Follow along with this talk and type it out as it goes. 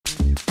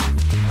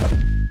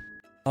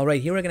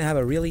Alright, here we're going to have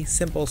a really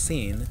simple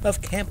scene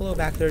of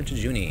Campylobacter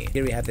jejuni.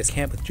 Here we have this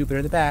camp with Jupiter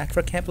in the back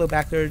for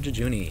Campylobacter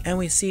jejuni. And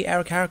we see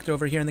our character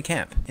over here in the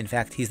camp. In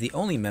fact, he's the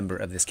only member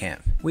of this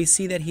camp. We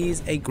see that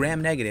he's a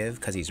gram-negative,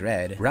 because he's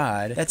red,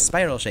 rod that's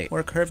spiral shaped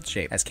or curved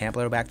shape, as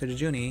Campylobacter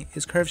jejuni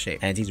is curved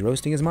shaped. And he's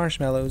roasting his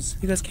marshmallows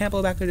because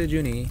Campylobacter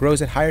jejuni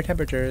grows at higher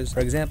temperatures, for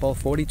example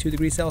 42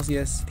 degrees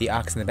Celsius. The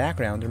ox in the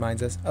background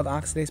reminds us of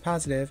oxidase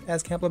positive,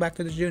 as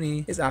Campylobacter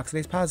jejuni is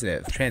oxidase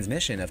positive.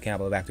 Transmission of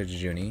Campylobacter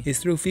jejuni is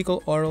through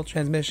fecal oral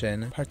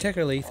transmission,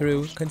 particularly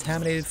through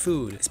contaminated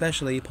food,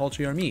 especially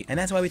poultry or meat. And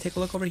that's why we take a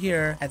look over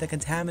here at the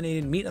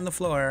contaminated meat on the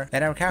floor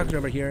that our character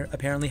over here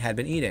apparently had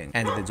been eating.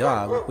 And the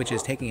dog, which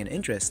is taking an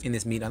interest in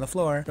this meat on the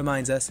floor,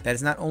 reminds us that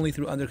it's not only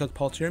through undercooked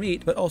poultry or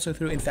meat, but also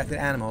through infected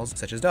animals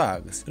such as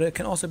dogs. But it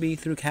can also be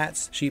through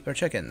cats, sheep, or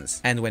chickens.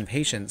 And when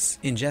patients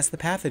ingest the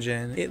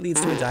pathogen, it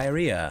leads to a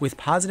diarrhea with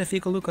positive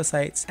fecal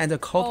leukocytes and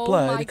occult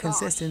blood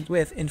consistent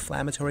with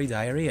inflammatory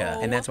diarrhea.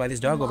 And that's why this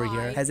dog over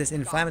here has this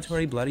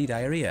inflammatory bloody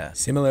diarrhea.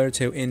 Similar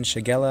to in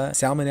Shigella,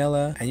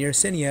 Salmonella, and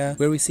Yersinia,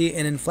 where we see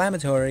an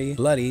inflammatory,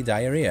 bloody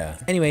diarrhea.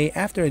 Anyway,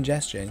 after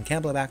ingestion,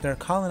 Campylobacter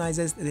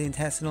colonizes the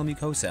intestinal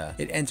mucosa.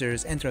 It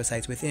enters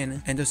enterocytes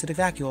within endocytic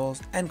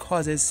vacuoles and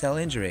causes cell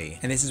injury.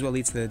 And this is what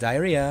leads to the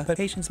diarrhea, but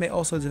patients may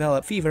also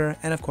develop fever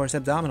and of course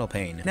abdominal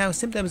pain. Now,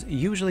 symptoms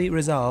usually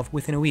resolve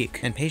within a week,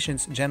 and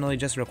patients generally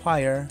just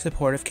require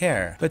supportive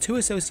care. But two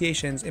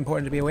associations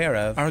important to be aware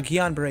of are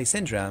Guillain-Barré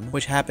syndrome,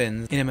 which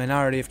happens in a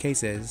minority of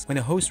cases when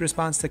a host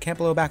response to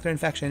Campylobacter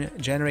infection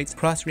generates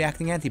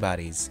cross-reacting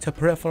antibodies to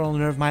peripheral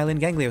nerve myelin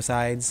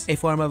gangliosides, a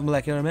form of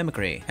molecular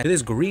mimicry. And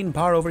this green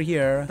bar over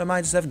here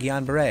reminds us of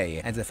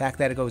Guillain-Barré, and the fact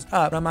that it goes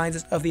up reminds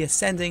us of the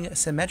ascending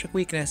symmetric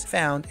weakness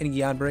found in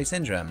Guillain-Barré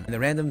syndrome. And the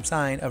random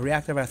sign of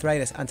reactive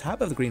arthritis on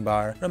top of the green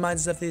bar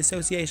reminds us of the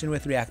association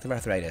with reactive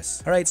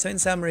arthritis. Alright, so in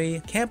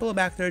summary,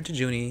 Campylobacter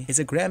jejuni is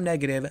a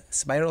gram-negative,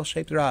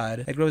 spiral-shaped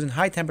rod that grows in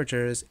high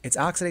temperatures. It's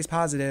oxidase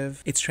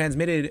positive. It's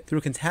transmitted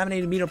through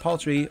contaminated meat or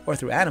poultry or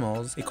through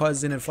animals. It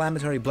causes an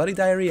inflammatory bloody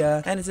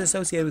diarrhea, and it's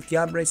associated with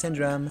Guillain-Barré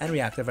syndrome and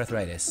reactive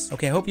arthritis.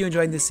 Okay, I hope you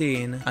enjoyed this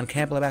scene on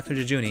Campylobacter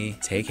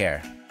jejuni. Take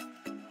care.